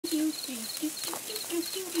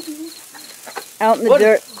Out in the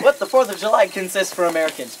dirt. What the 4th of July consists for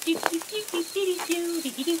Americans? Yeah, I'm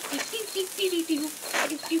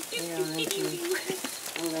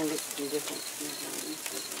gonna get some different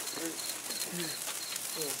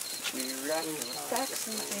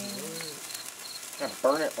Gonna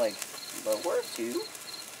burn it like lower too.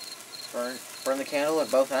 Burn the candle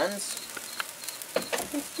at both ends.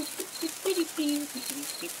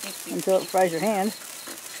 Until it fries your hand.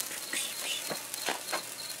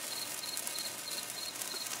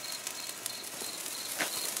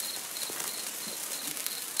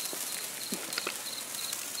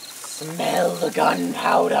 Smell the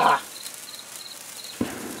gunpowder.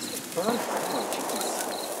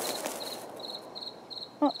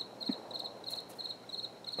 Oh.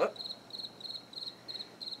 What?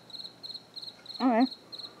 Alright.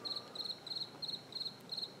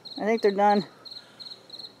 I think they're done.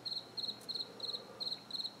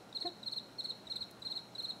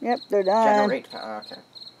 Yep, they're done. Generate. Okay.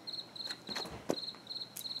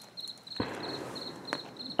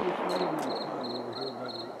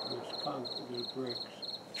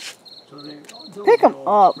 Pick 'em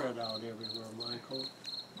up. Spread out everywhere, Michael.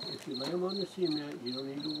 If you lay them on the cement, you don't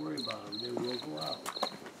need to worry about them. They will go out.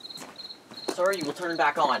 Sorry, you will turn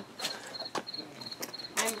back on.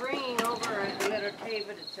 I'm bringing over a little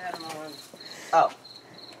table to set them on. Oh.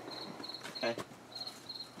 Okay.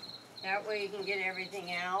 That way you can get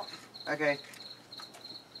everything out. Okay.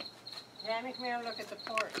 Tammy, come here and look at the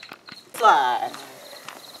porch. Slide.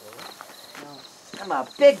 I'm a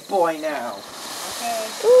big boy now. Okay.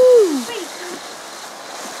 Ooh.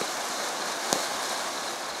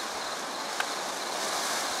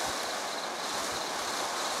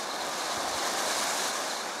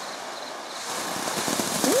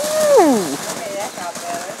 Okay, that got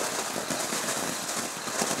better.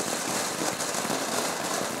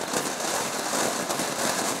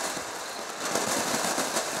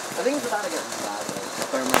 I think it's about to get loud,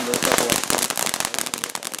 if I remember this correctly.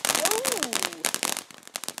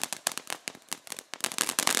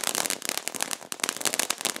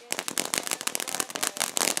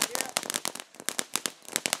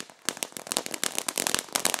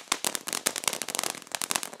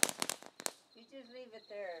 You just leave it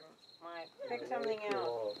there, Mike. Pick something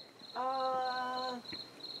else.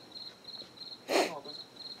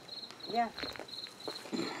 Yeah.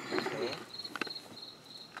 Okay.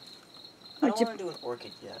 I don't want to do an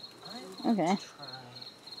orchid yet. I want Okay. to try.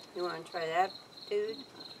 You want to try that, dude?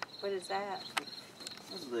 What is that?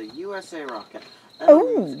 This is the USA rocket.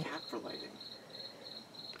 Oh. It's a cap for lighting.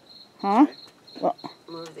 Huh? Okay.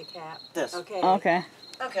 Move the cap. This. Okay. Okay.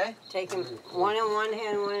 Okay. Take them one in one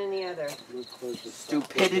hand, one in the other.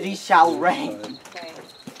 Stupidity shall reign. Okay.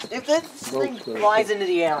 If this thing flies into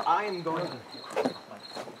the air, I am going to...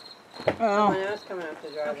 Someone Oh. else coming up the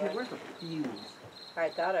driveway. Okay, where's the fuse? I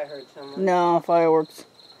thought I heard someone. No, fireworks.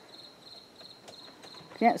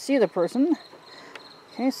 Can't see the person.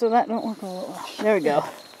 Okay, so that don't work a little. There we go.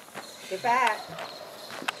 Get back.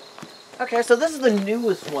 Okay, so this is the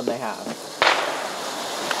newest one they have.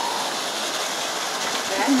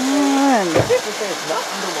 Come on. It's interesting, it's not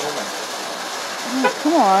underwhelming. Oh,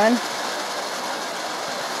 come on.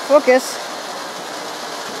 Focus.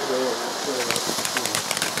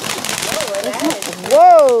 Oh, it is.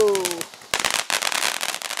 Whoa!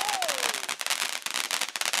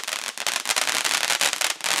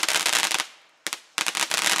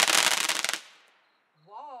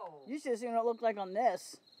 Whoa. You should have seen what it looked like on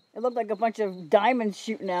this. It looked like a bunch of diamonds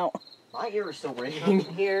shooting out. My ear is still ringing.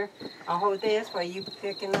 Here, I'll hold this while you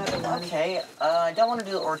pick another one. Okay, I don't want to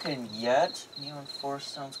do the orchid yet. Neon Force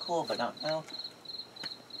sounds cool, but not now.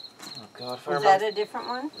 Oh god, if I Is remember- that a different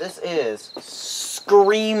one? This is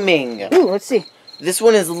Screaming. Ooh, let's see. This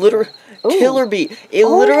one is literally Ooh. Killer Bee. It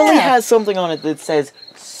Oh, literally yeah. has something on it that says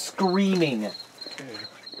Screaming.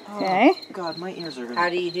 Okay. Oh, god, my ears are How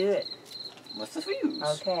do you do it? What's the fuse?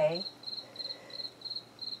 Okay.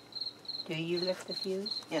 Do you lift the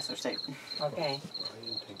fuse? Yes, they're safe. Okay. I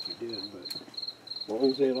didn't think you did, but as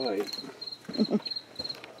long as they light.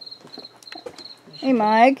 Hey,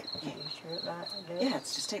 Mike. You sure it like that? Yeah,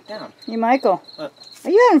 it's just taped down. Hey, Michael. What?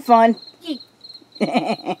 Are you having fun?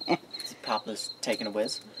 Papa's taking a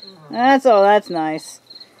whiz. That's all. That's nice.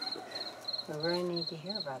 We really need to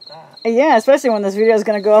hear about that. Yeah, especially when this video is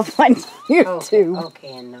going to go up on YouTube.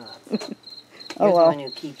 Okay, enough. You're Oh, the well. one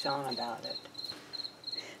who keeps on about it.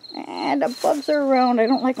 And the bugs are around. I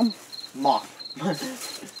don't like them. Moth.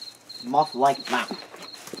 Moth like mouth.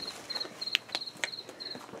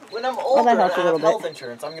 When I'm older that and I helps a have little health bit.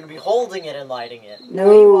 insurance, I'm going to be holding it and lighting it.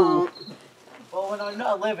 No, you won't. Well, Well, when I'm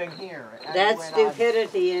not living here. and That's when I'm-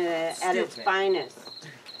 stupidity at its stupid. finest.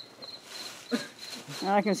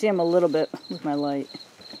 I can see him a little bit with my light.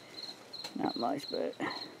 Not much, but No,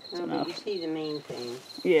 but enough. you see the main thing.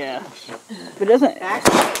 Yeah. But it doesn't. Back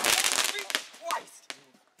Christ!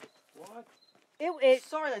 What? It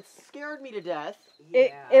Sorry, that scared me to death.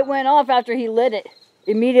 it went off after he lit it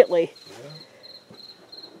immediately.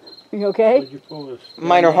 You okay? Did you pull the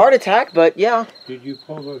Minor heart attack, but yeah. Did you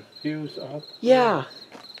pull the fuse up? Yeah.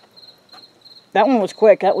 That one was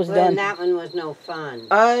quick. That was Well, done. and that one was no fun.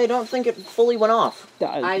 I don't think it fully went off.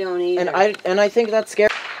 I don't either. And I think that's scary.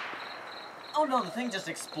 Oh no, the thing just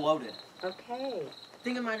exploded. Okay, I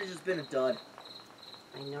think it might have just been a dud.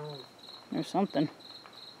 I know. There's something.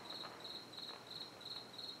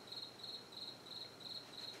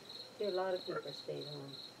 See, a lot of people stayed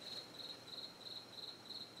home.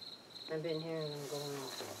 I've been hearing them going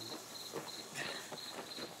off.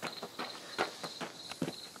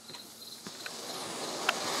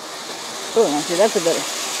 Oh, now see, that's a better.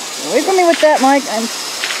 Away from me with that, Mike.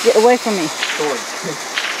 Get away from me. Sword.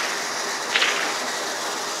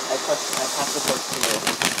 I passed the torch to you.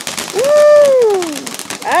 Woo!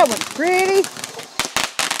 That was pretty.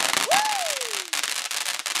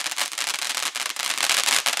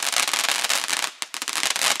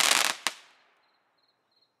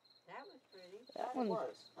 That was pretty. That one-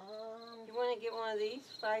 was. You want to get one of these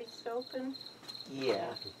sliced open?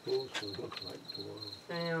 Yeah. The fuse will look like tomorrow.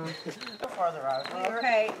 I know. Go farther out.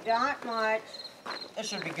 Okay, not much. It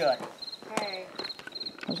should be good. Okay.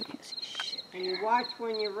 I can't see shit. And you watch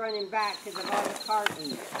when you're running back to the bottom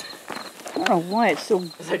carton. I don't know why it's so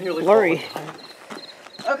Is that nearly blurry. falling?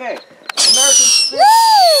 Okay. American Spit.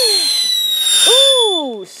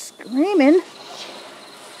 Ooh, screaming.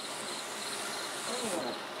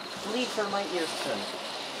 Bleed for my ears soon.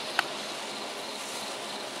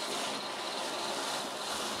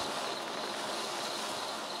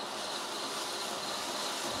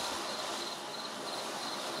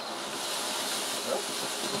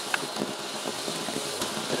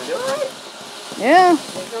 Did I do it right? Yeah.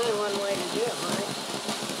 There's only one way to do it, Mike.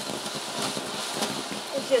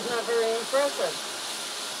 It's just not very impressive.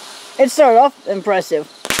 It started off impressive.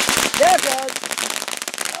 There it goes.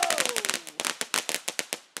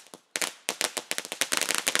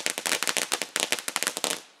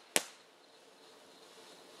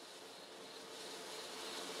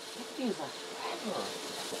 These are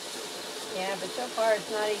fabulous. Yeah, but so far it's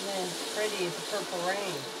not even as pretty as the Purple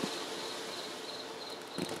Rain.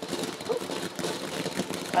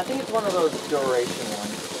 I think it's one of those duration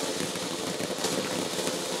ones.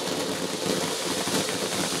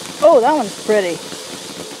 Oh, that one's pretty.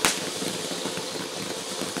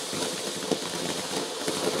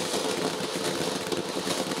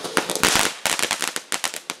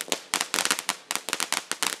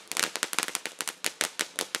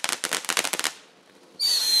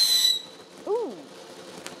 Ooh.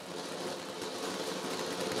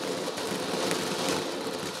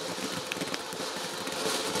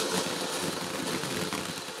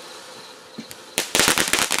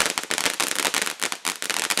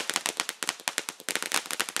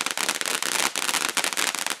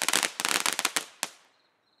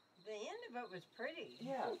 The end of it was pretty.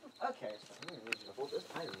 Yeah. Okay. So I'm gonna need you to hold this.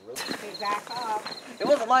 I really. Okay, back off It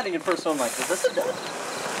wasn't lighting at first, so I'm like, is this a dud?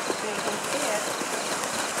 so you can see it.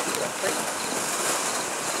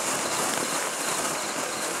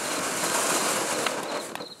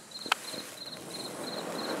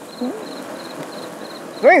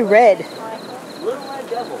 Very red. Little Red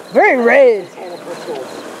Devil. Very red. Titanic crystal.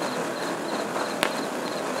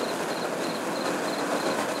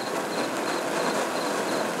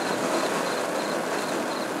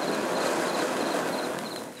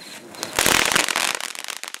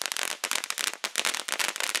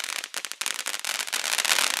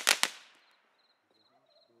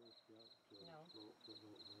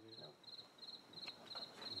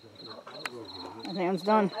 I think it's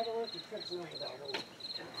done. I don't want the kids know that.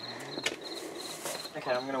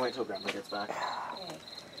 Okay, I'm gonna wait till Grandpa gets back.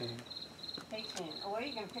 Okay. Take it. Oh, well,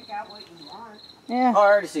 you can pick out what you want. Yeah. Oh, I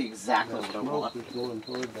already see exactly what I Smoke want. is going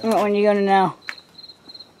toward that. When you going to now?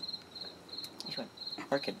 Which one?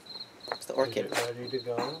 Orchid. It's the Is orchid. it ready to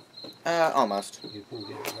go? Almost. You can get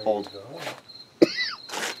it ready Hold. to go.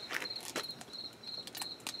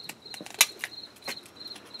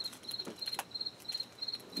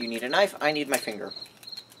 You need a knife, I need my finger.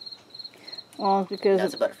 Well, it's because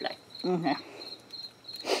That's a butterfly. okay.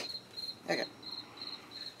 Okay.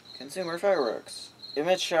 Consumer fireworks.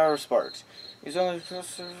 Emit shower sparks. Use only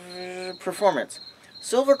performance.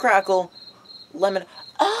 Silver crackle. Lemon.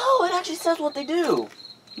 Oh, it actually says what they do.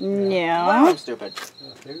 Wow, Yeah. I'm stupid.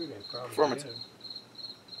 I figured they probably Performance. did.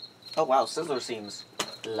 Oh wow, scissor seems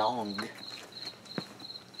long.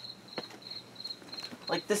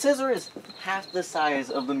 Like the scissor is half the size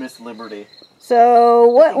of the Miss Liberty. So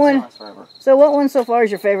That what thing's gonna one? last forever. So what one so far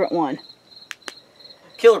is your favorite one?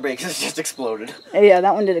 Killer Bakes has just exploded. Yeah,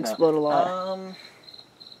 that one did No. explode a lot. I'd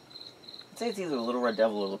say it's either the Little Red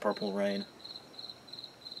Devil or the Purple Rain.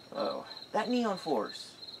 Oh, that Neon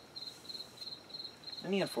Force. The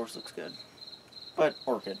Neon Force looks good. But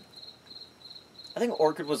Orchid. I think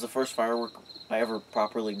Orchid was the first firework I ever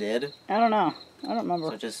properly did. I don't know. I don't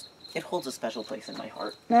remember. So it holds a special place in my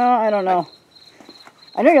heart. No, I don't know.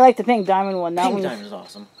 I know you like the pink diamond one. That Pink one. Diamond is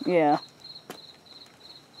awesome. Yeah.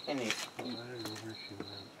 And I don't know where she went.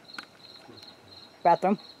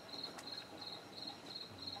 Bathroom.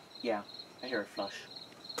 yeah, I hear it flush.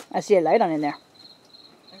 I see a light on in there.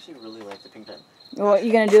 I actually really like the Pink Diamond. Well,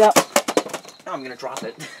 you gonna do that? Now I'm gonna drop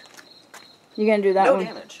it. You gonna do that No one?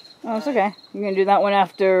 damage. Oh, it's okay. You gonna do that one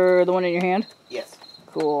after the one in your hand? Yes.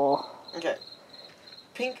 Cool. Okay.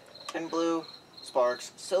 Pink and blue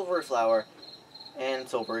sparks, silvery flower, and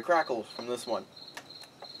silvery crackles from this one.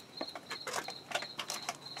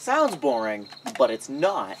 Sounds boring, but it's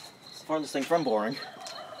not. It's the farthest thing from boring.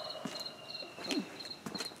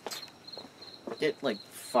 Get like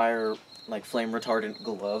flame retardant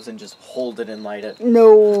gloves and just hold it and light it.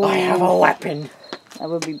 No. I have a weapon. That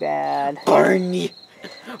would be bad. Burn ye.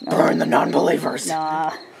 Burn the non-believers.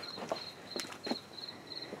 Nah.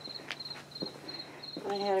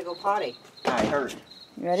 I had to go potty. I heard.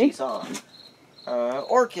 You ready? She saw.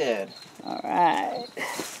 Orchid. Alright.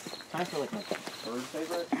 Time for like my third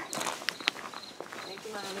favorite. Thank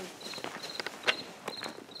you, Mommy.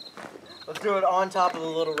 Let's do it on top of the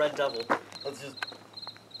Little Red Devil. Let's just...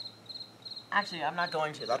 Actually, I'm not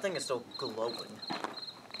going to. That thing is still glowing.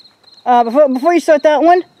 Before you start that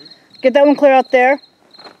one, get that one clear out there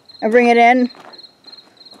and bring it in.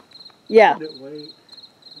 Yeah. Let it wait.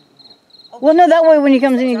 Well, no, that way when he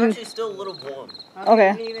comes in, you It's can. actually still a little warm.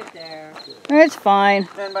 Okay. Leave it there. It's fine.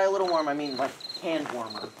 And by a little warm, I mean like hand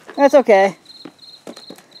warmer. That's okay.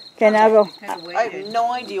 Okay, now go. Kind of I have waited.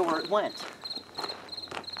 no idea where it went.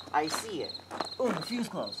 I see it. Ooh, the fuse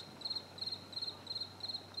close.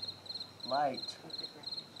 Light.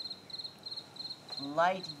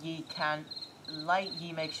 Light ye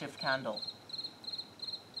makeshift candle.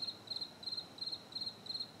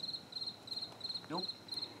 Nope.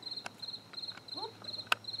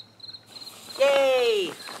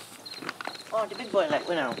 Yay! Oh, the big boy light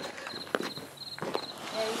went out.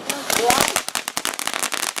 There you go. What?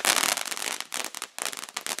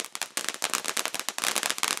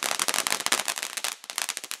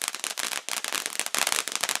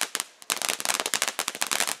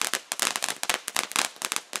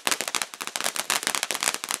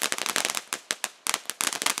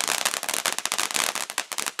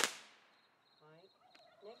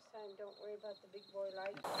 Next time, don't worry about the big boy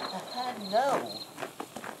light. No.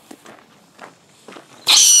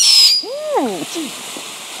 Ooh.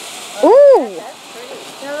 Ooh. That's pretty.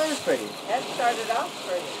 Yeah, that is pretty. That started off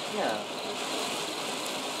pretty. Yeah.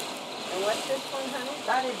 And what's this one, honey?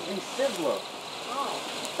 That is the Sizzler. Oh,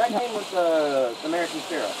 That came with the American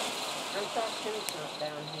Spirit. I'm shocked Tim's not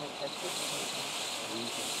down here. That's this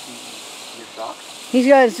You're shocked? He's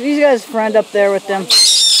got his friend up there with them. I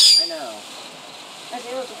know.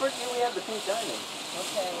 Actually, it was the first year we had the pink diamond.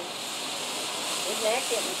 Okay. Isn't that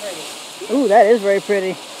getting pretty? Ooh, that is very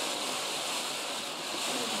pretty. And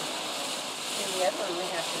the other one we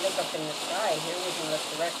have to look up in the sky. Here we can look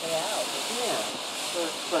directly out. Yeah.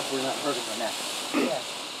 But we're not hurting our neck. Yeah.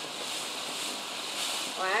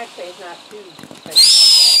 Well, actually, it's not too pretty.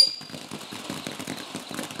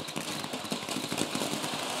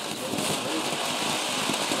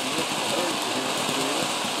 Okay.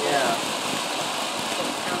 Yeah. So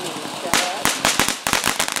counting the shot.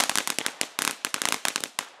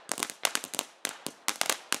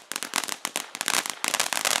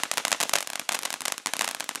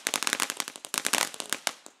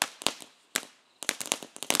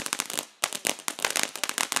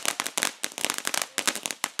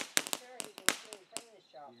 Sure, he can see in front of the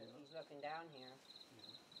shop if he's looking down here.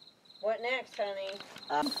 What next, honey?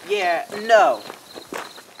 Yeah, no.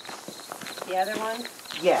 The other one?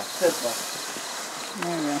 Yeah, Sizzler.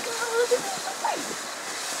 There you go.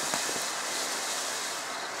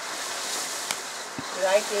 You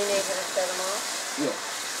like being able to set them off?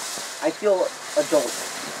 Yeah. I feel adult.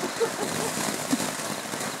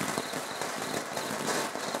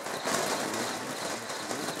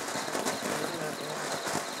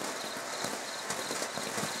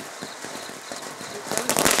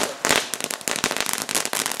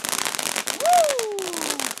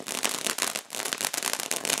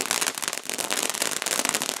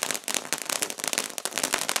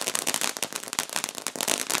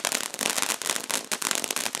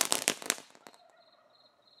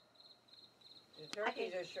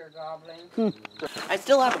 extinguisher, Goblin. I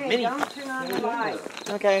still have a Okay, mini. don't turn on the light.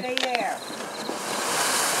 Okay. Stay there.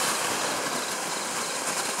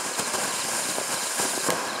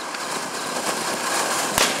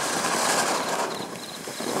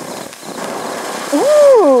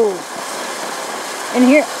 Ooh! And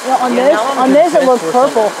here, on Yeah, this, now I'm on this it convinced looks we're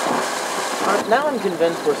purple. Now I'm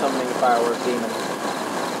convinced we're summoning a firework demon.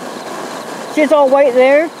 See, it's all white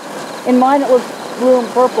there. In mine, it looks blue and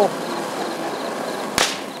purple.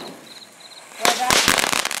 Well, that,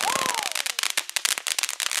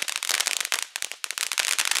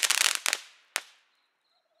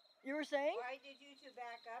 You were saying? why did you two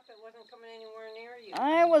back up? It wasn't coming anywhere near you.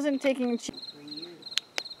 I wasn't taking. 3 years.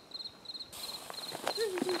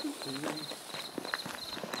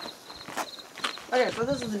 Okay, so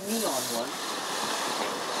this is a neon one.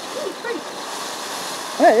 Ooh, it's pretty.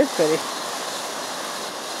 Oh, it is pretty. It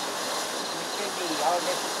should be all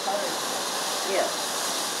different colors. Yeah.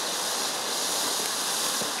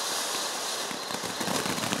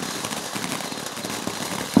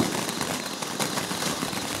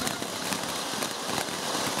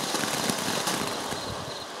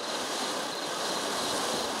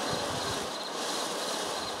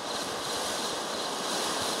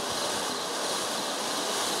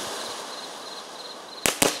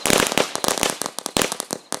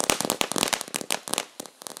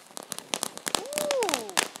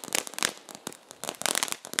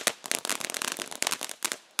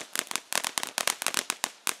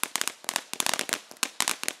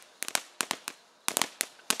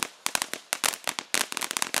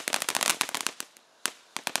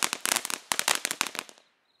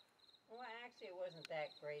 Well, actually, it wasn't that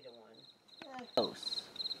great a one. Close.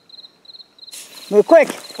 Move quick.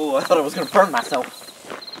 Oh, I thought I was gonna burn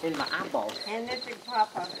myself in my eyeballs. And this big pop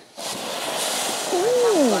of it.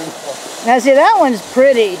 Ooh. Now see, that one's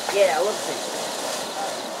pretty. Yeah, let's see.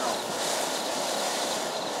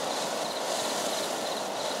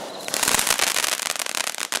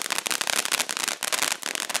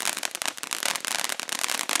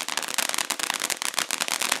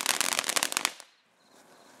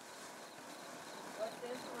 What's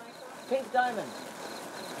this, Michael? Pink diamond.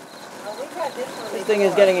 Oh, we got this one. This thing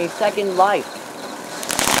is before. getting a second life.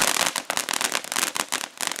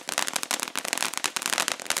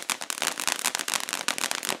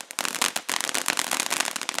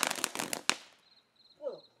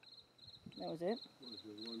 That was it. Was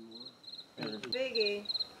there one more? Biggie.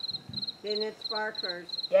 Then it's sparklers.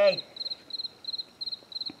 Yay.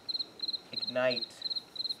 Ignite.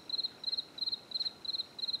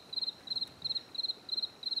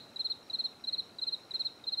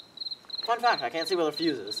 Fun fact, I can't see where the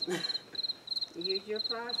fuse is. Use your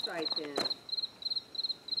flashlight then.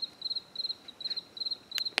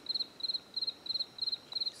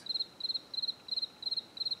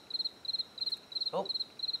 Oh.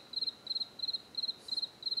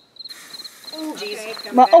 Okay,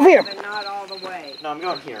 come Ma- back, over here. but not all the way. No, I'm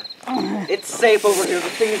going here. It's safe over here. The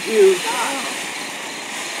thing is huge. Don't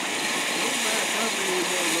back up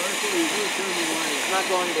anymore, Michael. You're going to turn the light I'm not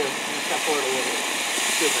going to. I'm going to step forward a little.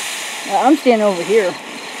 Stupid. I'm standing over here.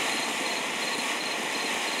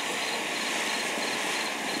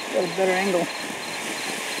 Got a better angle.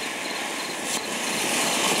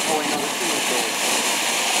 Oh, wait, no, this thing is gold.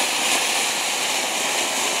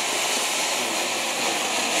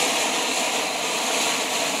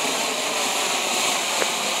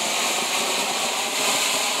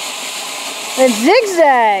 It's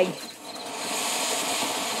zigzag.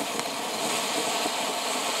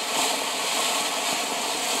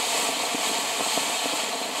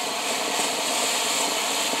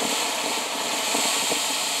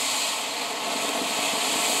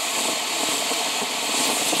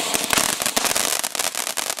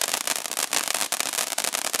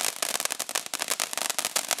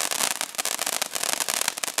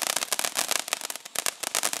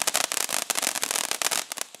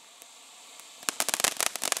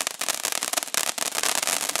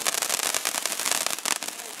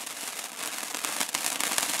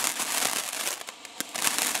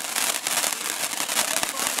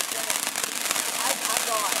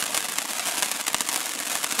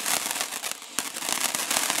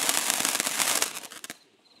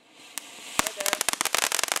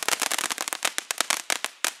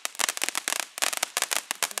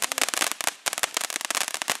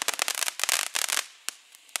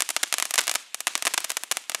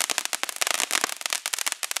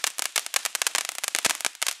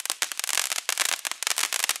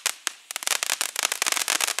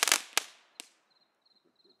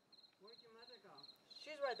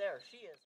 She's right there. She is.